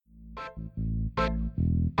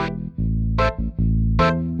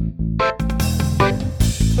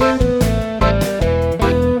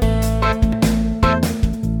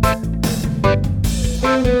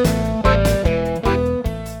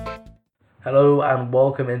Hello and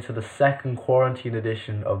welcome into the second quarantine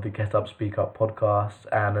edition of the Get Up Speak Up podcast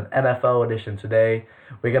and an NFL edition today.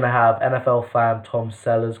 We're going to have NFL fan Tom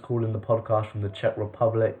Sellers calling the podcast from the Czech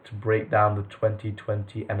Republic to break down the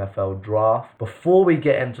 2020 NFL draft. Before we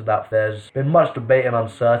get into that, there's been much debate and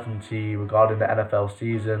uncertainty regarding the NFL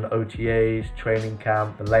season, OTAs, training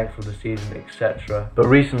camp, the length of the season, etc. But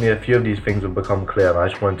recently a few of these things have become clear and I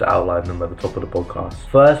just wanted to outline them at the top of the podcast.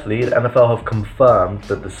 Firstly, the NFL have confirmed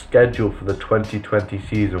that the schedule for the 2020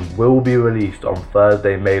 season will be released on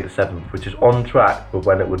Thursday, May the 7th, which is on track with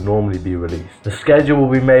when it would normally be released. The schedule will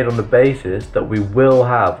be made on the basis that we will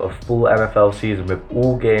have a full NFL season with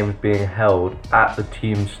all games being held at the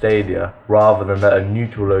team stadia rather than at a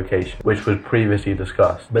neutral location, which was previously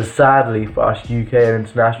discussed. But sadly for us UK and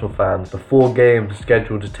international fans, the 4 games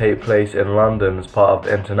scheduled to take place in London as part of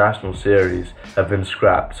the international series have been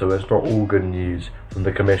scrapped, so it's not all good news from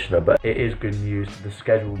the commissioner, but it is good news. The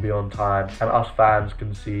schedule will be on time and us fans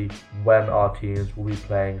can see when our teams will be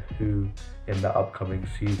playing who in the upcoming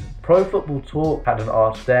season. Pro Football Talk had an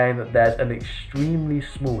article saying that there's an extremely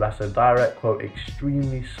small, that's a direct quote,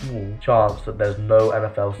 extremely small chance that there's no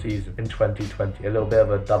NFL season in 2020. A little bit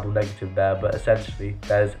of a double negative there, but essentially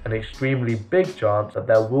there's an extremely big chance that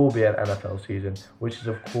there will be an NFL season, which is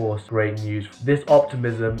of course great news. This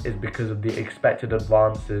optimism is because of the expected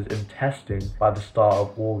advances in testing by the start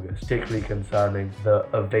of August, particularly concerning the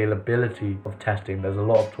availability of testing. There's a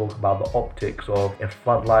lot of talk about the optics of if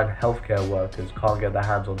frontline healthcare workers can't get their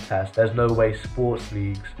hands on tests, there's no way sports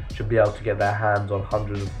leagues should be able to get their hands on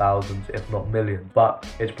hundreds of thousands, if not millions. But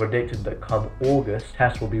it's predicted that come August,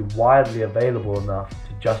 tests will be widely available enough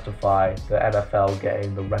to justify the NFL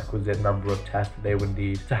getting the requisite number of tests that they would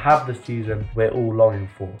need to have the season we're all longing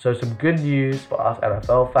for. So some good news for us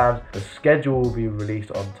NFL fans. The schedule will be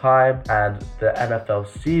released on time and the NFL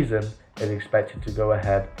season is expected to go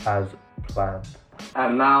ahead as planned.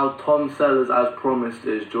 And now Tom Sellers, as promised,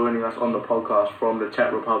 is joining us on the podcast from the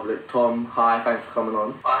Czech Republic. Tom, hi, thanks for coming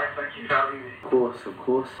on. Hi, thank you for having me. Of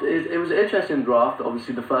course. It was an interesting draft,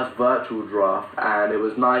 obviously the first virtual draft, and it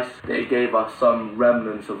was nice that it gave us some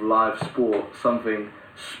remnants of live sport, something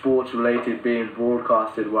sports related being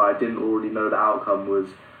broadcasted where I didn't already know the outcome was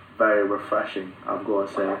very refreshing, I've got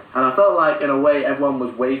to say. And I felt like in a way everyone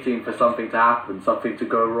was waiting for something to happen, something to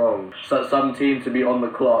go wrong. So some team to be on the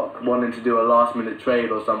clock, wanting to do a last minute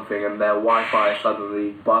trade or something and their Wi-Fi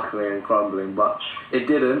suddenly buckling and crumbling. But it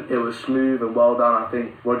didn't, it was smooth and well done. I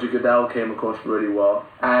think Roger Goodell came across really well.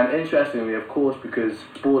 And interestingly, of course, because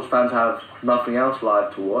sports fans have nothing else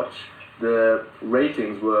live to watch, the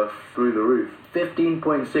ratings were through the roof.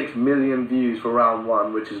 15.6 million views for round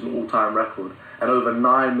 1, which is an all-time record, and over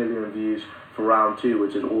 9 million views for round 2,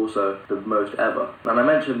 which is also the most ever. And I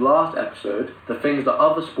mentioned last episode the things that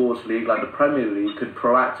other sports leagues like the Premier League could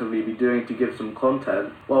proactively be doing to give some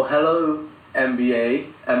content. Well, hello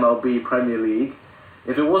NBA, MLB, Premier League.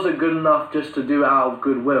 If it wasn't good enough just to do it out of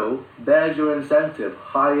goodwill, there's your incentive,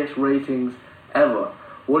 highest ratings ever.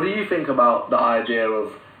 What do you think about the idea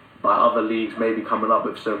of other leagues maybe coming up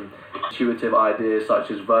with some intuitive ideas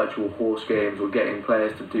such as virtual horse games or getting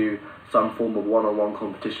players to do some form of one-on-one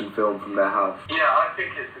competition film from their house? Yeah, I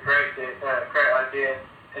think it's a great idea.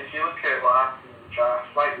 If you look at what happened in the draft,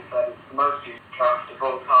 like you said, it's the most used draft of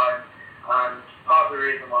all time, and part of the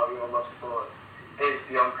reason why we all love sports is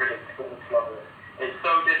the unpredictableness of it. It's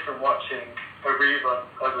so different watching a rerun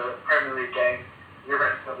of a Premier League game. You're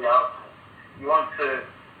resting of the outcome. You want to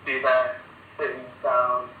be there, sitting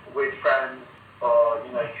down with friends, or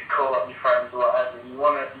you could call up your friends or whatever. You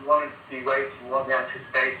want to be waiting. You want the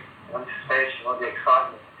anticipation, you want the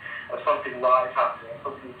excitement of something live happening,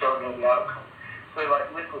 something you don't know the outcome. So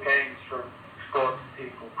like little games from sports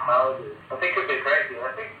people houses. I think it'd be a great deal.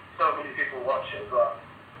 I think so many people watch it as well.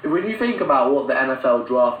 When you think about what the NFL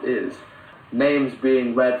draft is, names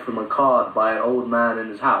being read from a card by an old man in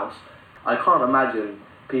his house, I can't imagine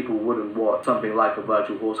people wouldn't watch something like a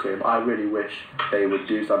virtual horse game. I really wish they would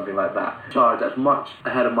do something like that. Charge, that's much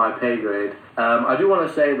ahead of my pay grade. I do want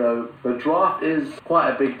to say though, the draft is quite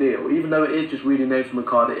a big deal. Even though it is just reading names from a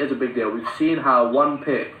card, it is a big deal. We've seen how one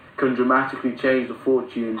pick can dramatically change the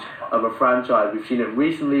fortunes of a franchise. We've seen it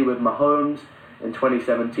recently with Mahomes in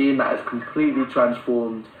 2017. That has completely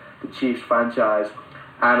transformed the Chiefs franchise.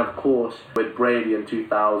 And of course, with Brady in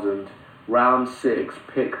 2000, round 6,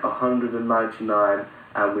 pick 199,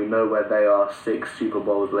 and we know where they are 6 Super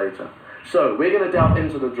Bowls later. So we're going to delve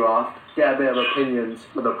into the draft, get a bit of opinions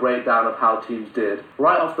with a breakdown of how teams did.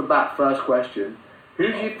 Right off the bat, first question,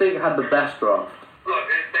 who do you think had the best draft? Look,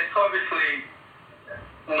 it's obviously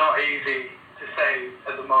not easy to say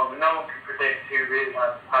at the moment. No one can predict who really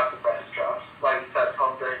has the best draft. Like you said,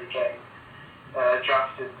 Tom Brady getting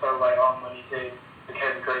drafted so late on when he did,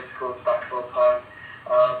 became the greatest quarterback of all time.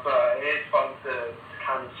 But it is fun to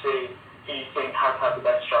kind of see who you think has had the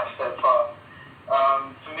best draft so far.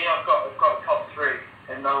 For me, I've got a top three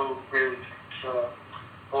in no really particular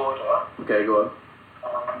order. Okay, go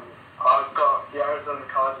on. I've got the Arizona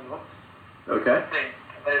Cardinals. Okay. I think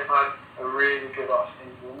they've had a really good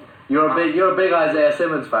off-season. You're a big Isaiah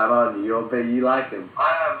Simmons fan, aren't you? You like him.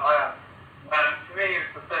 I am. For me, he was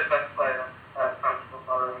the third best player fantasy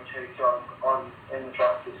football in the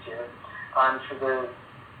draft this year. And for the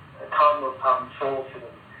Cardinals having fall for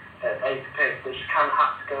them at 8th pick, they just kind of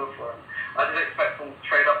had to go for him. I did expect them to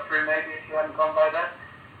trade up through maybe if he hadn't gone by then.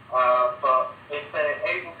 But if they're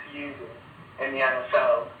able to use it in the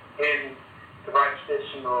NFL in the right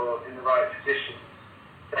position or in the right positions,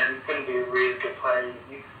 then he's going to be a really good player.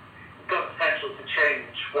 He's got potential to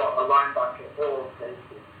change what a linebacker or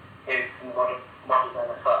safety is in the modern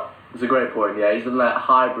NFL. It's a great point, yeah. He's in that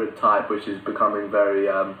hybrid type which is becoming very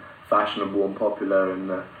fashionable and popular in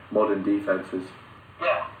modern defenses.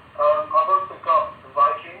 Yeah. I've also got the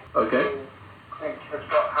Vikings. Okay. Who I think have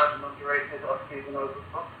had an underrated off-season overall.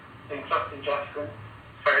 I think Justin Jefferson,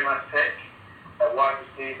 very nice pick, a wide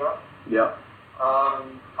receiver. Yeah.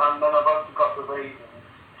 And then I've also got the Ravens,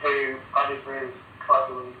 who added really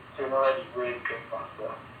cleverly to an already really good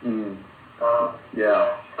roster.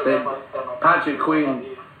 Yeah.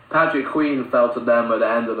 Patrick Queen fell to them at the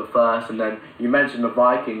end of the first, and then you mentioned the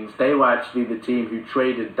Vikings. They were actually the team who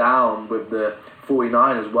traded down with the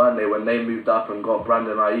 49ers, weren't they, when they moved up and got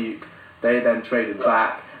Brandon Ayuk. They then traded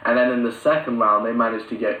back, and then in the second round they managed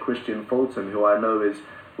to get Christian Fulton, who I know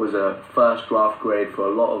was a first draft grade for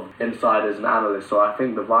a lot of insiders and analysts, so I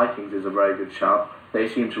think the Vikings is a very good shout. They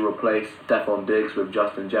seem to replace Stephon Diggs with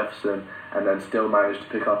Justin Jefferson and then still managed to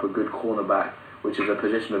pick up a good cornerback, which is a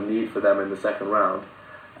position of need for them in the second round.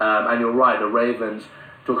 And you're right, the Ravens,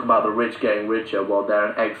 talk about the rich getting richer, well, they're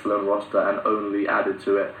an excellent roster and only added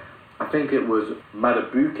to it. I think it was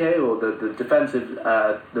Madabuke or the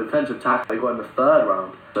defensive tackle they got in the third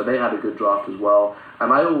round, so they had a good draft as well.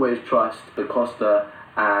 And I always trust DaCosta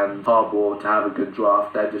and Harbaugh to have a good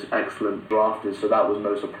draft. They're just excellent drafters, so that was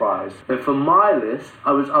no surprise. But for my list,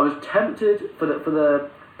 I was tempted for the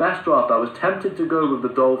best draft. I was tempted to go with the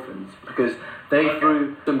Dolphins because they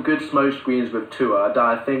threw some good smoke screens with Tua that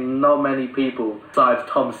I think not many people, besides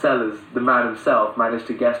Tom Sellers, the man himself, managed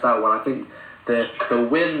to guess that one. I think the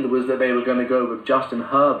wind was that they were going to go with Justin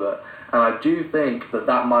Herbert, and I do think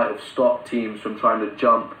that might have stopped teams from trying to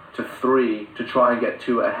jump to 3 to try and get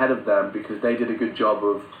 2 ahead of them because they did a good job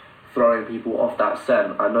of throwing people off that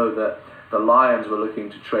scent. I know that the Lions were looking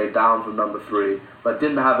to trade down from number 3 but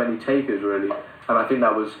didn't have any takers really, and I think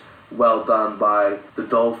that was well done by the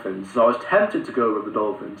Dolphins. So I was tempted to go with the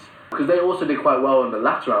Dolphins because they also did quite well in the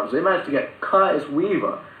latter rounds. They managed to get Curtis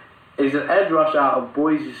Weaver. He's an edge rush out of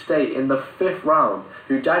Boise State in the 5th round,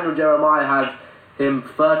 who Daniel Jeremiah had him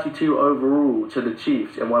 32 overall to the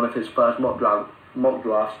Chiefs in one of his first mock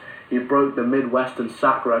drafts. He broke the Midwestern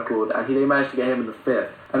sack record, and they managed to get him in the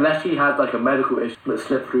 5th. Unless he has like a medical issue that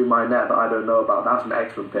slipped through my net that I don't know about, that's an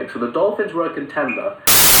excellent pick. So the Dolphins were a contender,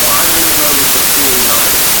 but I'm going to go with the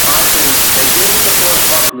 49ers. I think they did the first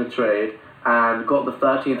part in the trade and got the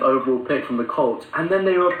 13th overall pick from the Colts, and then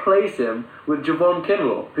they replace him with Javon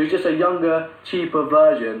Kinlaw, who's just a younger, cheaper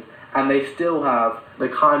version, and they still have the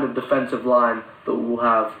kind of defensive line that will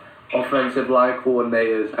have offensive line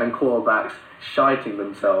coordinators and quarterbacks shiting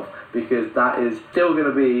themselves, because that is still going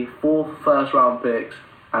to be 4 first-round picks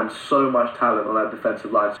and so much talent on that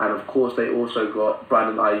defensive line. And of course they also got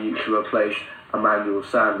Brandon Ayuk to replace Emmanuel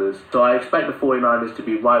Sanders. So I expect the 49ers to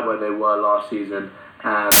be right where they were last season,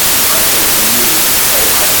 and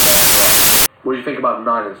what do you think about the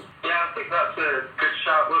Niners? Yeah, I think that's a good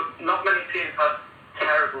shout. Look, not many teams had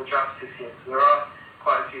terrible drafts this year, so there are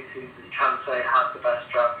quite a few teams that you can say had the best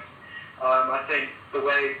drafts. I think the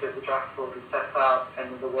way that the draft board was set out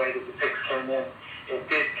and the way that the picks came in, it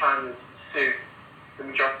did kind of suit the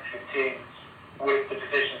majority of teams with the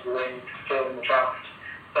positions that they need to fill in the draft.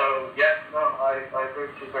 So, yeah, no, I agree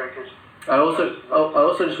with you, very good. I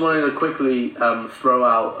also just wanted to quickly throw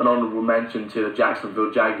out an honourable mention to the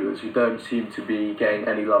Jacksonville Jaguars, who don't seem to be getting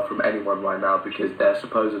any love from anyone right now because they're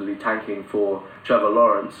supposedly tanking for Trevor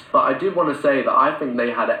Lawrence. But I do want to say that I think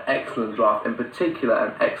they had an excellent draft, in particular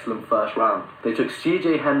an excellent first round. They took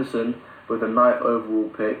CJ Henderson with the 9th overall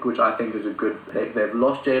pick, which I think is a good pick. They've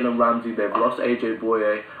lost Jalen Ramsey, they've lost AJ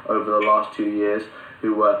Boye over the last 2 years,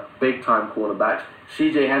 who were big-time cornerbacks.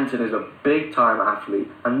 CJ Henson is a big-time athlete.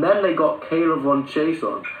 And then they got Kayvon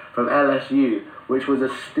Chaisson from LSU, which was a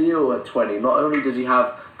steal at 20. Not only does he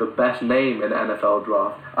have the best name in the NFL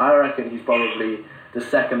draft, I reckon he's probably the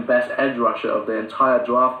second best edge rusher of the entire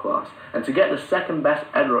draft class. And to get the second best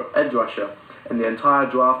edge rusher in the entire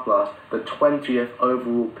draft class, the 20th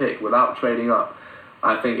overall pick without trading up,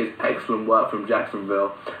 I think is excellent work from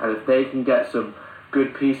Jacksonville. And if they can get some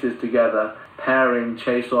good pieces together, pairing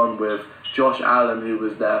Chaisson with Josh Allen, who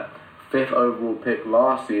was their 5th overall pick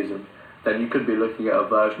last season, then you could be looking at a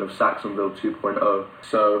version of Saxonville 2.0.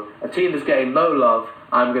 So a team that's getting no love,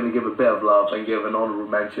 I'm going to give a bit of love and give an honourable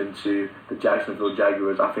mention to the Jacksonville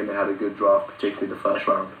Jaguars. I think they had a good draft, particularly the first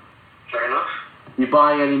round. Fair enough. You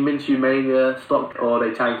buying any Minshew Mania stock, or are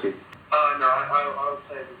they tanking? No, I would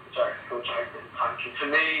say that the Jacksonville Jaguars are tanking. To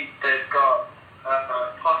me, they've got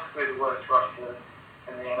possibly the worst roster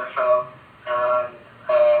in the NFL, and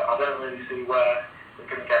I don't really see where they're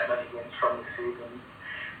going to get many wins from this season.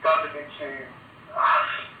 I'm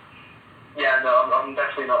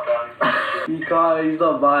definitely not going. He's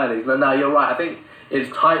not buying it. No, you're right. I think it's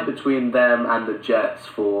tight between them and the Jets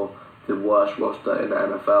for the worst roster in the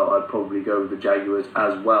NFL. I'd probably go with the Jaguars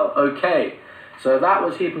as well. Okay, so that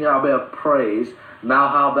was heaping out a bit of praise. Now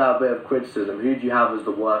how about a bit of criticism? Who do you have as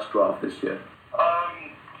the worst draft this year?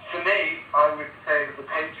 For me, I would say that the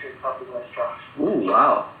Patriots have the worst draft. Ooh,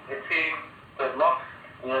 wow. A team that lost,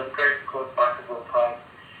 the greatest quarterback of all time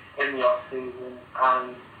in the off-season,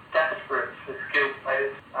 and desperate for skilled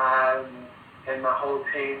players in the whole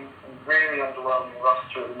team, and really underwhelming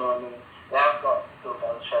roster at the moment. They have got Bill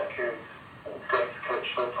Belichick, who's a great coach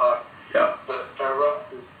full time. Yeah. But their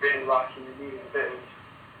roster is really lacking. They need a bit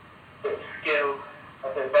of skill, a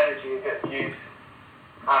bit of energy, a bit of youth,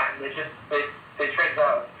 and they traded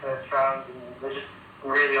out in the first round, and they're just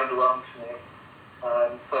really underwhelmed to me.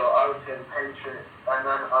 So I would say the Patriots, and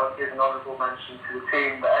then I would give an honourable mention to the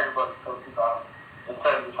team that everybody's talking about in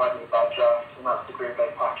terms of having a bad draft, and that's the Green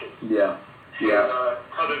Bay Packers. Yeah. Who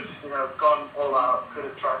could have gone all out, could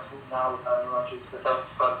have tried to win now with Aaron Rodgers, but they've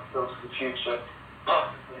decided to build for the future,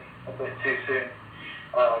 possibly a bit too soon.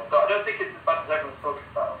 But I don't think it's as bad as everyone's talking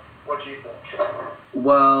about. What do you think?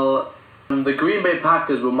 Well, the Green Bay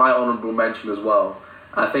Packers were my honourable mention as well.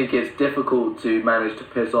 I think it's difficult to manage to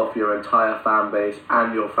piss off your entire fan base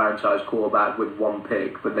and your franchise quarterback with one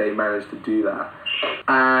pick, but they managed to do that.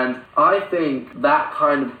 And I think that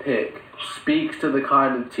kind of pick speaks to the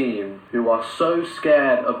kind of team who are so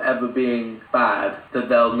scared of ever being bad that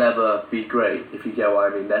they'll never be great, if you get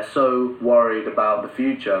what I mean. They're so worried about the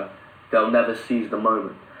future, they'll never seize the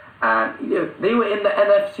moment. And they were in the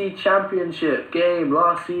NFC Championship game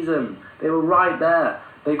last season. They were right there.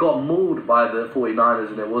 They got mauled by the 49ers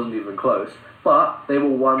and it wasn't even close. But they were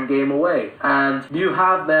one game away. And you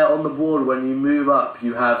have there on the board when you move up,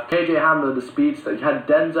 you have KJ Hamler, the speedster. You had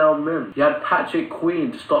Denzel Mims. You had Patrick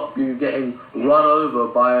Queen to stop you getting run over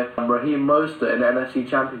by Raheem Mostert in the NFC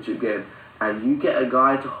Championship game. And you get a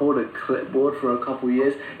guy to hold a clipboard for a couple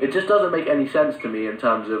years. It just doesn't make any sense to me in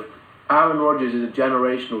terms of Aaron Rodgers is a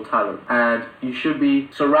generational talent, and you should be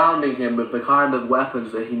surrounding him with the kind of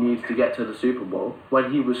weapons that he needs to get to the Super Bowl.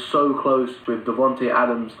 When he was so close with Devontae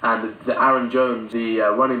Adams and the Aaron Jones, the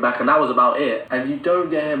running back, and that was about it. And you don't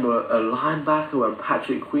get him a linebacker when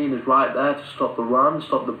Patrick Queen is right there to stop the run,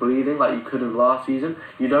 stop the bleeding like you could have last season.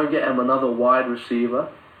 You don't get him another wide receiver.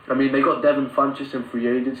 I mean, they got Devin Funchess in free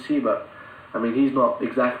agency, but I mean, he's not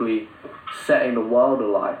exactly setting the world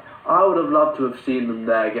alight. I would have loved to have seen them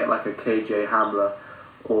there get like a KJ Hamler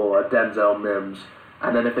or a Denzel Mims,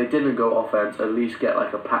 and then if they didn't go offense, at least get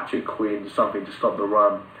like a Patrick Queen, something to stop the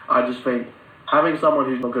run. I just think having someone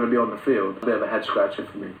who's not going to be on the field is a bit of a head scratcher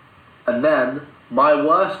for me. And then my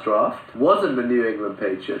worst draft wasn't the New England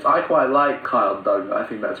Patriots. I quite like Kyle Duggar. I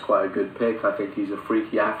think that's quite a good pick. I think he's a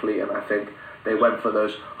freaky athlete, and I think they went for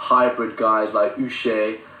those hybrid guys like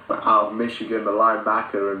Uche out of Michigan, the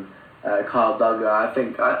linebacker, and Kyle Duggar. I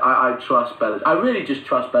think I trust Belichick. I really just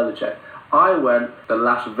trust Belichick. I went the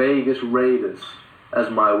Las Vegas Raiders as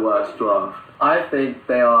my worst draft. I think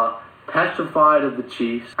they are petrified of the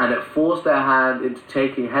Chiefs, and it forced their hand into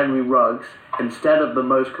taking Henry Ruggs instead of the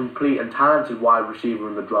most complete and talented wide receiver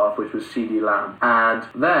in the draft, which was CeeDee Lamb. And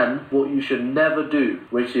then what you should never do,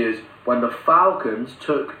 which is when the Falcons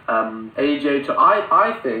took AJ to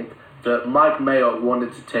I think that Mike Mayock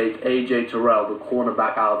wanted to take A.J. Terrell, the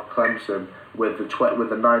cornerback out of Clemson, with the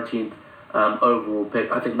 19th overall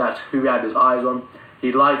pick. I think that's who he had his eyes on.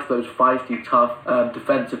 He likes those feisty, tough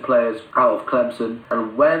defensive players out of Clemson.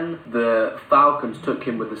 And when the Falcons took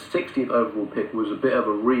him with the 60th overall pick, was a bit of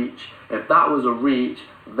a reach. If that was a reach,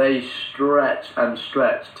 they stretched and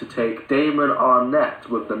stretched to take Damon Arnett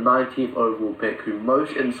with the 19th overall pick, who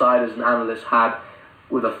most insiders and analysts had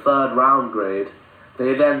with a 3rd round grade.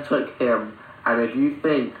 They then took him, and if you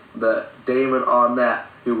think that Damon Arnett,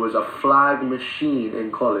 who was a flag machine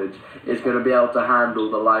in college, is going to be able to handle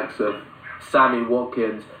the likes of Sammy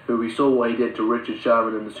Watkins, who we saw what he did to Richard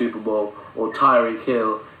Sherman in the Super Bowl, or Tyreek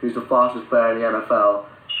Hill, who's the fastest player in the NFL,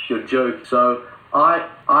 you're joking. So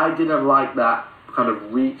I didn't like that kind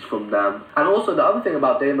of reach from them. And also the other thing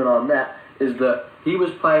about Damon Arnett is that he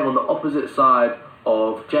was playing on the opposite side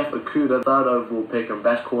of Jeff Okudah, 3rd overall pick and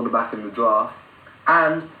best cornerback in the draft.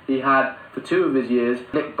 And he had, for 2 of his years,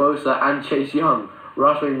 Nick Bosa and Chase Young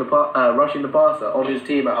rushing the passer on his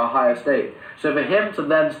team at Ohio State. So for him to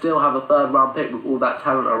then still have a 3rd round pick with all that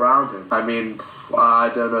talent around him, I mean, I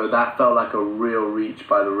don't know, that felt like a real reach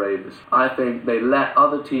by the Raiders. I think they let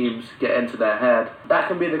other teams get into their head. That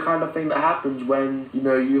can be the kind of thing that happens when,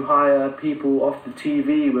 you hire people off the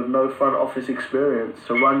TV with no front office experience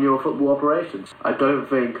to run your football operations. I don't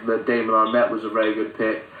think that Damon Arnett was a very good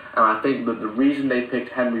pick, and I think that the reason they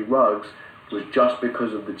picked Henry Ruggs was just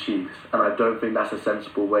because of the Chiefs, and I don't think that's a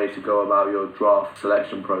sensible way to go about your draft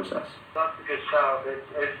selection process. That's a good shout. It's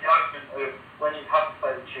the argument of when you have to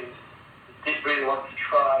play the Chiefs, you did really want to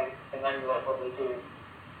try and emulate what they do,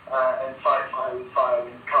 and fight fire with fire, and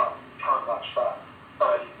you can't match that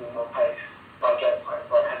by using more pace by getting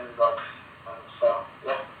players like Henry Ruggs.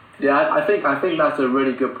 Yeah, I think that's a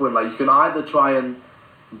really good point. Like, you can either try and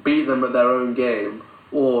beat them at their own game,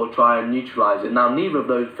 or try and neutralise it. Now, neither of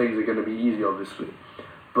those things are going to be easy, obviously.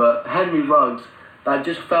 But Henry Ruggs, that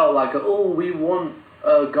just felt like, we want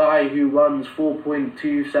a guy who runs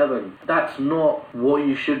 4.27. That's not what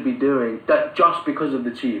you should be doing, that just because of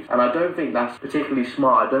the Chiefs. And I don't think that's particularly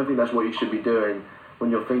smart. I don't think that's what you should be doing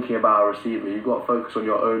when you're thinking about a receiver. You've got to focus on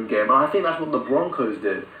your own game. And I think that's what the Broncos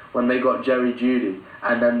did when they got Jerry Jeudy,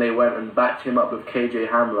 and then they went and backed him up with KJ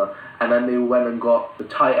Hamler, and then they went and got the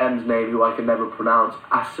tight end's name, who I can never pronounce,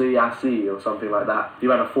 Asi or something like that. He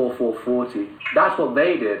ran a 4.40. That's what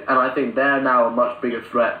they did, and I think they're now a much bigger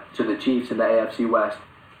threat to the Chiefs in the AFC West.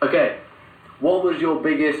 Okay, what was your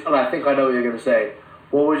biggest, and I think I know what you're going to say,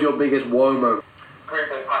 what was your biggest woe moment? Green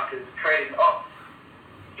Bay Packers trading up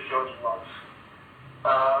to Jordan Love.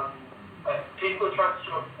 People are trying to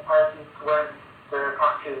draw comparisons to when the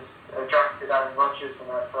Packers drafted Aaron Rodgers and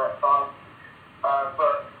their Brett Favre,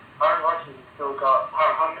 but Aaron Rodgers has still got,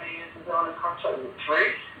 how many years is it on his contract? Is it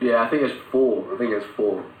 3? Yeah, I think it's 4. 3 or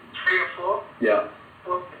 4? Yeah.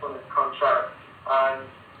 4 people on his contract, and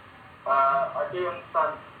I do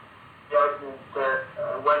understand the argument that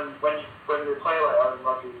when you play like Aaron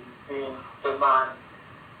Rodgers, being the man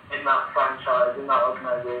in that franchise, in that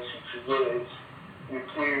organisation for years,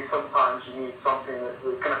 you sometimes need something that's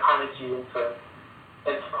going to panic you into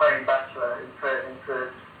playing better, into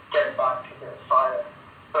getting back a bit of fire.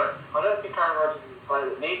 But I don't think Aaron Rodgers is a player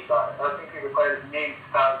that needs that. I think he's a player that needs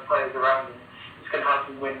to have players around him who's going to help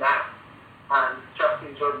him win now. And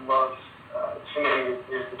drafting Jordan Love, to me,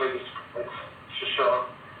 is the biggest risk, for sure.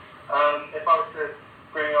 If I was to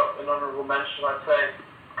bring up an honourable mention, I'd say,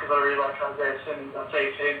 because I really like Isaiah Simmons, I'd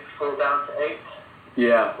say for him to fall down to 8.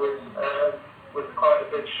 Yeah. With quite a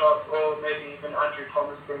big shot, or maybe even Andrew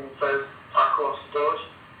Thomas being the first tackle off the board.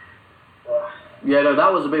 Yeah, no,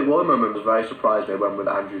 that was a big woe moment. I was very surprised they went with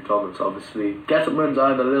Andrew Thomas, obviously. Gettleman's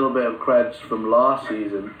earned a little bit of creds from last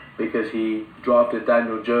season because he drafted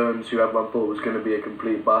Daniel Jones, who everyone thought was going to be a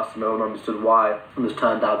complete bust. No one understood why, and has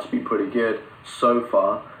turned out to be pretty good so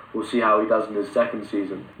far. We'll see how he does in his second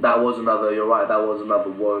season. You're right, that was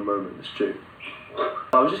another woe moment, it's true.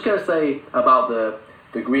 I was just going to say about the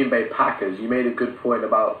Green Bay Packers. You made a good point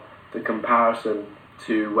about the comparison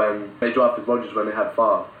to when they drafted Rodgers when they had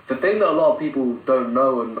Favre. The thing that a lot of people don't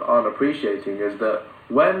know and aren't appreciating is that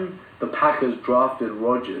when the Packers drafted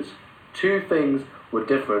Rodgers, 2 things were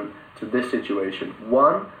different to this situation.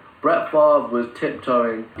 One, Brett Favre was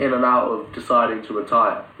tiptoeing in and out of deciding to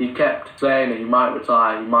retire. He kept saying that he might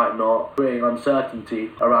retire, he might not, creating uncertainty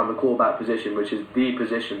around the quarterback position, which is the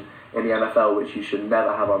position in the NFL which you should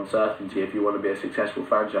never have uncertainty if you want to be a successful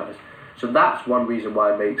franchise. So that's one reason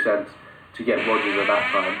why it makes sense to get Rodgers at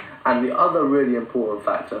that time. And the other really important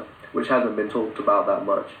factor, which hasn't been talked about that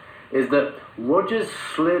much, is that Rodgers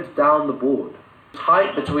slid down the board.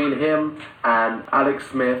 Tight between him and Alex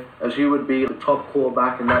Smith as who would be the top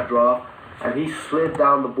quarterback in that draft, and he slid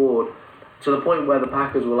down the board to the point where the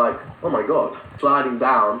Packers were like, oh my God, sliding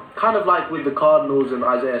down. Kind of like with the Cardinals and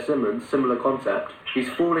Isaiah Simmons, similar concept. He's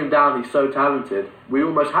falling down, he's so talented. We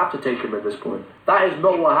almost have to take him at this point. That is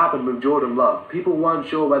not what happened with Jordan Love. People weren't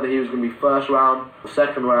sure whether he was going to be first round or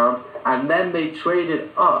second round, and then they traded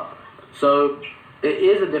up. So it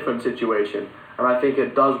is a different situation, and I think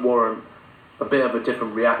it does warrant a bit of a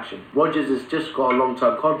different reaction. Rodgers has just got a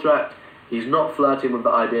long-term contract. He's not flirting with the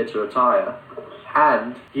idea to retire,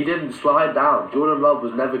 and he didn't slide down. Jordan Love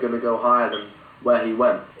was never going to go higher than where he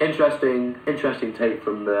went. Interesting take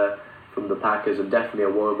from the Packers, and definitely a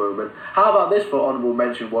woe moment. How about this for honourable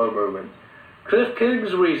mention woe moment? Cliff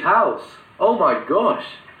Kingsbury's house. Oh my gosh,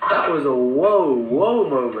 that was a whoa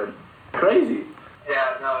moment. Crazy.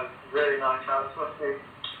 Yeah, no, really nice house. Must be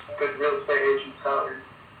a good real estate agent out in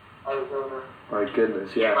Arizona. My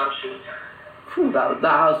goodness, yeah. Mansion. Phew, that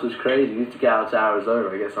house was crazy. You need to get out to Arizona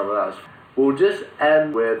and get some of that. We'll just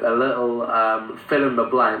end with a little fill in the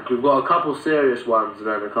blank. We've got a couple serious ones and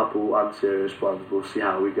then a couple unserious ones. We'll see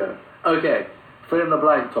how we go. Okay, fill in the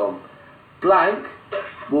blank, Tom. Blank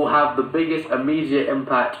will have the biggest immediate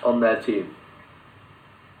impact on their team.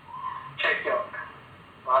 Chase Young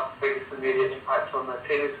will have the biggest immediate impact on their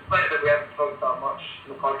team. It's a player that we haven't talked about much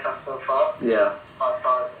in the podcast so far. Yeah.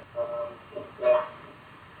 Yeah.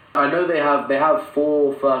 I know they have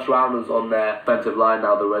 4 first rounders on their defensive line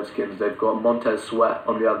now, the Redskins. They've got Montez Sweat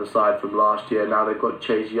on the other side from last year. Now they've got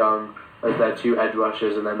Chase Young as their 2 edge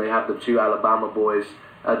rushers, and then they have the 2 Alabama boys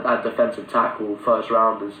at defensive tackle, first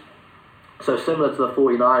rounders. So similar to the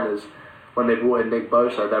 49ers, when they brought in Nick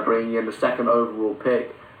Bosa, they're bringing in the 2nd overall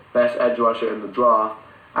pick, best edge rusher in the draft,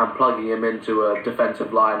 and plugging him into a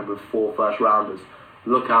defensive line with 4 first rounders.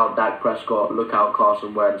 Look out Dak Prescott, look out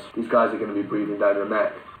Carson Wentz. These guys are going to be breathing down your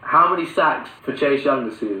neck. How many sacks for Chase Young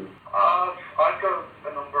this season? I'd go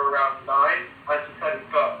a number around 9. As you said,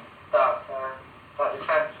 he's got that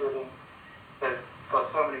defense with him. They've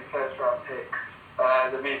got so many first round picks.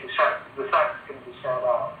 That means the sacks can be shared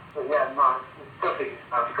out. So yeah, 9. I still think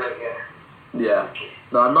that's a great year. Yeah.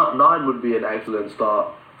 No, 9 would be an excellent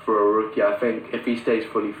start for a rookie. I think if he stays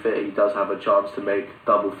fully fit, he does have a chance to make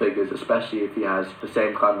double figures, especially if he has the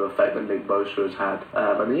same kind of effect that Nick Bosa has had.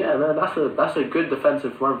 And yeah, no, that's a good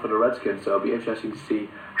defensive run for the Redskins, so it'll be interesting to see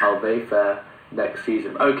how they fare next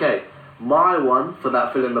season. Okay, my one for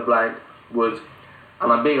that fill in the blank was,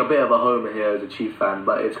 and I'm being a bit of a homer here as a Chiefs fan,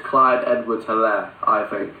 but it's Clyde Edwards-Helaire, I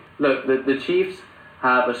think. Look, the Chiefs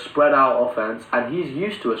have a spread out offense, and he's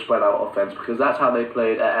used to a spread out offense because that's how they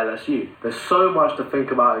played at LSU. There's so much to think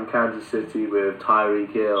about in Kansas City with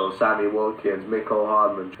Tyreek Hill, Sammy Watkins, Mecole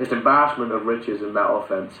Hardman. It's embarrassment of riches in that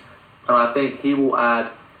offense, and I think he will add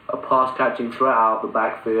a pass catching threat out of the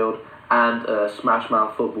backfield and a smash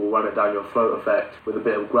mouth football, run it down your throat effect with a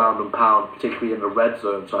bit of ground and pound, particularly in the red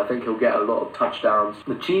zone. So I think he'll get a lot of touchdowns.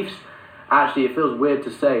 The Chiefs, actually, it feels weird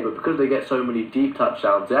to say, but because they get so many deep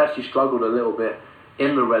touchdowns, they actually struggled a little bit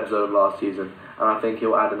in the red zone last season, and I think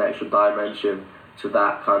he'll add an extra dimension to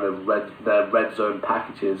that kind of their red zone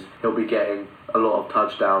packages. He'll be getting a lot of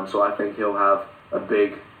touchdowns, so I think he'll have a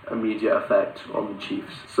big immediate effect on the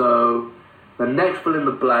Chiefs. So the next fill in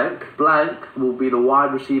the blank will be the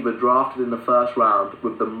wide receiver drafted in the first round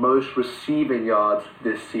with the most receiving yards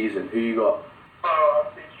this season. Who you got? Oh,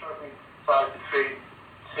 I've been struggling to decide between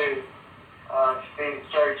 2. I think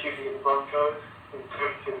Jerry Jeudy at the Broncos.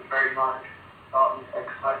 It's very nice. An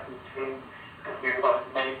exciting team. We've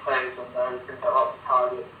got many players on there. We've got lots of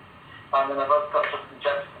targets. And then I've also got Justin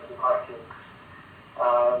Jefferson at the Vikings.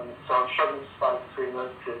 So I'm struggling to decide between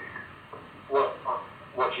those 2.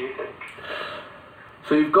 What do you think?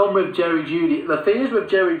 So you've gone with Jerry Jeudy. The thing is with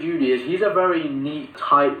Jerry Jeudy is he's a very neat,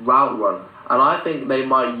 tight route run. And I think they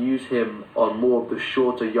might use him on more of the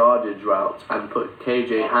shorter yardage routes and put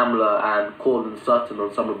KJ Hamler and Courtland Sutton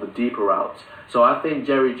on some of the deeper routes. So I think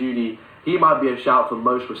Jerry Jeudy, he might be a shout for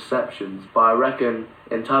most receptions, but I reckon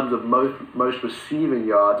in terms of most receiving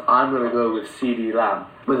yards, I'm going to go with CeeDee Lamb.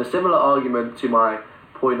 With a similar argument to my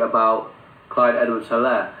point about Clyde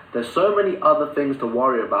Edwards-Helaire, there's so many other things to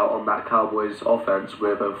worry about on that Cowboys offense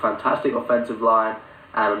with a fantastic offensive line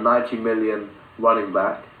and a $90 million running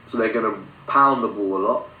back, so they're going to pound the ball a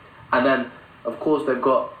lot. And then, of course, they've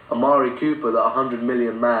got Amari Cooper, the $100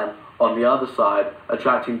 million man, on the other side,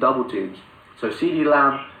 attracting double teams. So CeeDee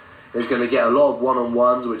Lamb is going to get a lot of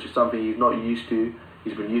one-on-ones, which is something he's not used to.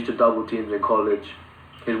 He's been used to double teams in college.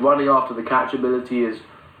 His running after the catch ability is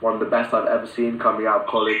one of the best I've ever seen coming out of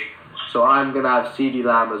college. So I'm going to have CeeDee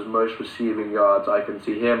Lamb as most receiving yards. I can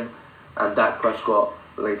see him and Dak Prescott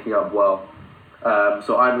linking up well.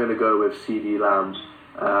 So I'm going to go with CeeDee Lamb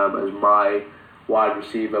as my wide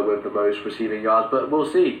receiver with the most receiving yards. But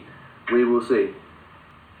we'll see. We will see.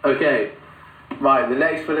 Okay, right, the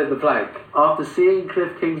next fill in the blank. After seeing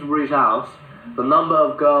Cliff Kingsbury's house, the number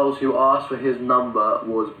of girls who asked for his number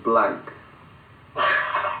was blank.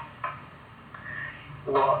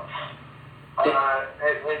 What?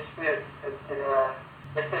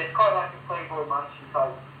 It's quite like a Playboy Mansion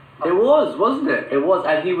type. It was, wasn't it? It was,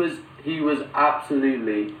 and he was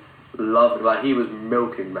absolutely loving, like he was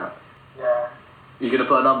milking that. Yeah. You gonna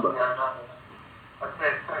put a number? Yeah, no. I'd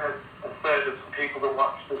say a third of the people that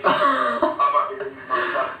watch this. I might be losing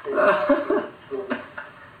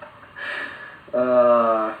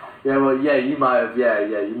my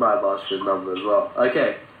you might have asked for his number as well.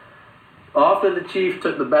 Okay. After the Chiefs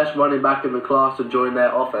took the best running back in the class to join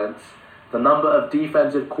their offense, the number of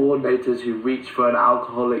defensive coordinators who reached for an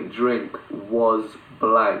alcoholic drink was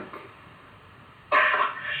blank. They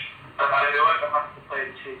won't have to play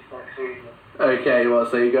the Chiefs next season. Okay, well,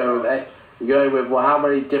 so you're going with how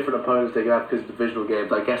many different opponents they're going to have because of divisional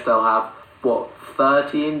games? I guess they'll have,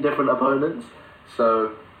 13 different opponents?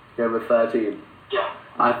 So, going with 13. Yeah.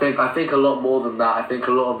 I think a lot more than that. I think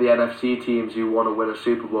a lot of the NFC teams who want to win a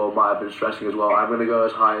Super Bowl might have been stressing as well. I'm going to go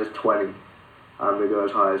as high as 20.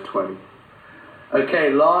 Okay,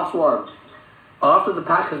 last one. After the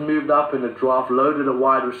Packers moved up in the draft, loaded a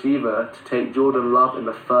wide receiver to take Jordan Love in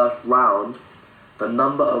the first round, the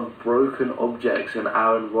number of broken objects in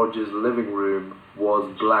Aaron Rodgers' living room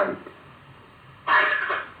was blank.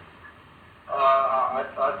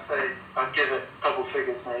 I'd say I'd give it double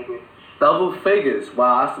figures maybe. Double figures?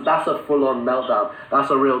 Wow, that's a full-on meltdown.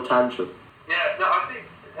 That's a real tantrum. Yeah, no, I think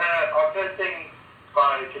I've heard things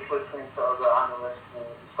by just listening to other analysts and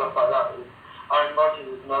stuff like that. Aaron Rodgers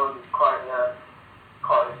is known as quite a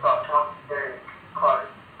sarcastic, quite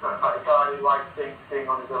a guy who likes being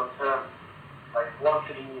on his own terms. Like,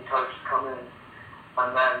 wanted a new coach to come in,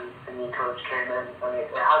 and then a new coach came in, and it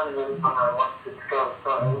hasn't really gone how he wanted it to go. So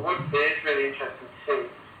it is really interesting to see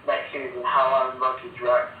next season how Aaron Rodgers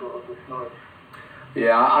reacts to all of this noise.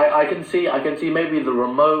 Yeah, I can see maybe the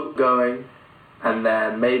remote going, and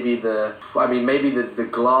then maybe the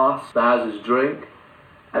glass that has his drink,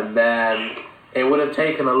 and then it would have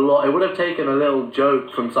taken a little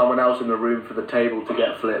joke from someone else in the room for the table to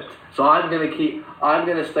get flipped. So I'm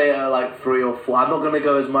gonna stay at like 3 or 4. I'm not gonna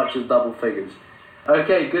go as much as double figures.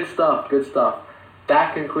 Okay, good stuff.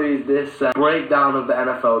 That concludes this breakdown of the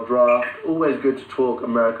NFL draft. Always good to talk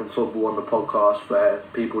American football on the podcast for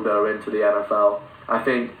people that are into the NFL. I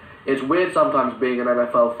think it's weird sometimes being an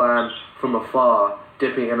NFL fan from afar,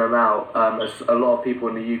 dipping in and out, as a lot of people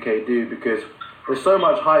in the UK do, because there's so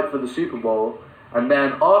much hype for the Super Bowl, and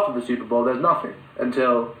then after the Super Bowl, there's nothing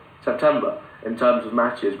until September in terms of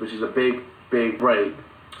matches, which is a big break.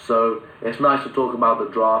 So it's nice to talk about the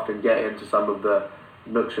draft and get into some of the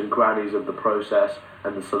nooks and crannies of the process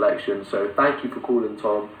and the selection. So thank you for calling,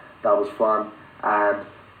 Tom. That was fun, and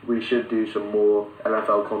we should do some more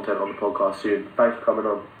NFL content on the podcast soon. Thanks for coming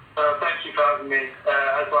on. Thank you for having me.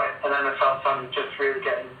 As like an NFL fan, just really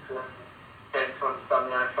getting to understand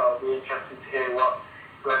the NFL. It'll be interesting to hear what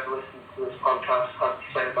whoever listens to this podcast has to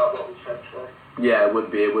say about what we said today. Yeah, it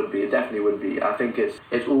would be. It definitely would be. I think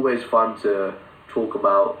it's always fun to talk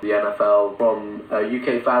about the NFL from a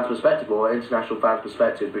UK fan's perspective or international fan's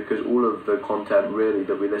perspective, because all of the content really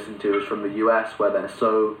that we listen to is from the US, where they're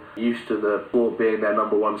so used to the sport being their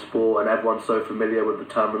number one sport and everyone's so familiar with the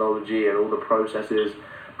terminology and all the processes.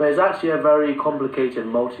 But it's actually a very complicated,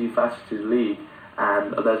 multifaceted league,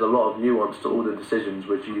 and there's a lot of nuance to all the decisions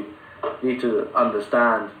which you need to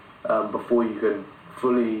understand before you can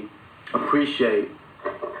fully appreciate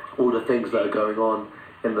all the things that are going on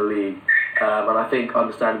in the league. And I think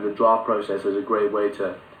understanding the draft process is a great way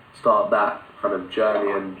to start that kind of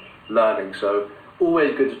journey and learning. So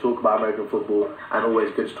always good to talk about American football, and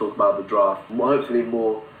always good to talk about the draft. Hopefully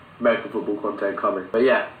more American football content coming. But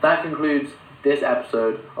yeah, that concludes this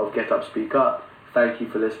episode of Get Up Speak Up. Thank you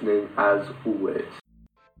for listening as always.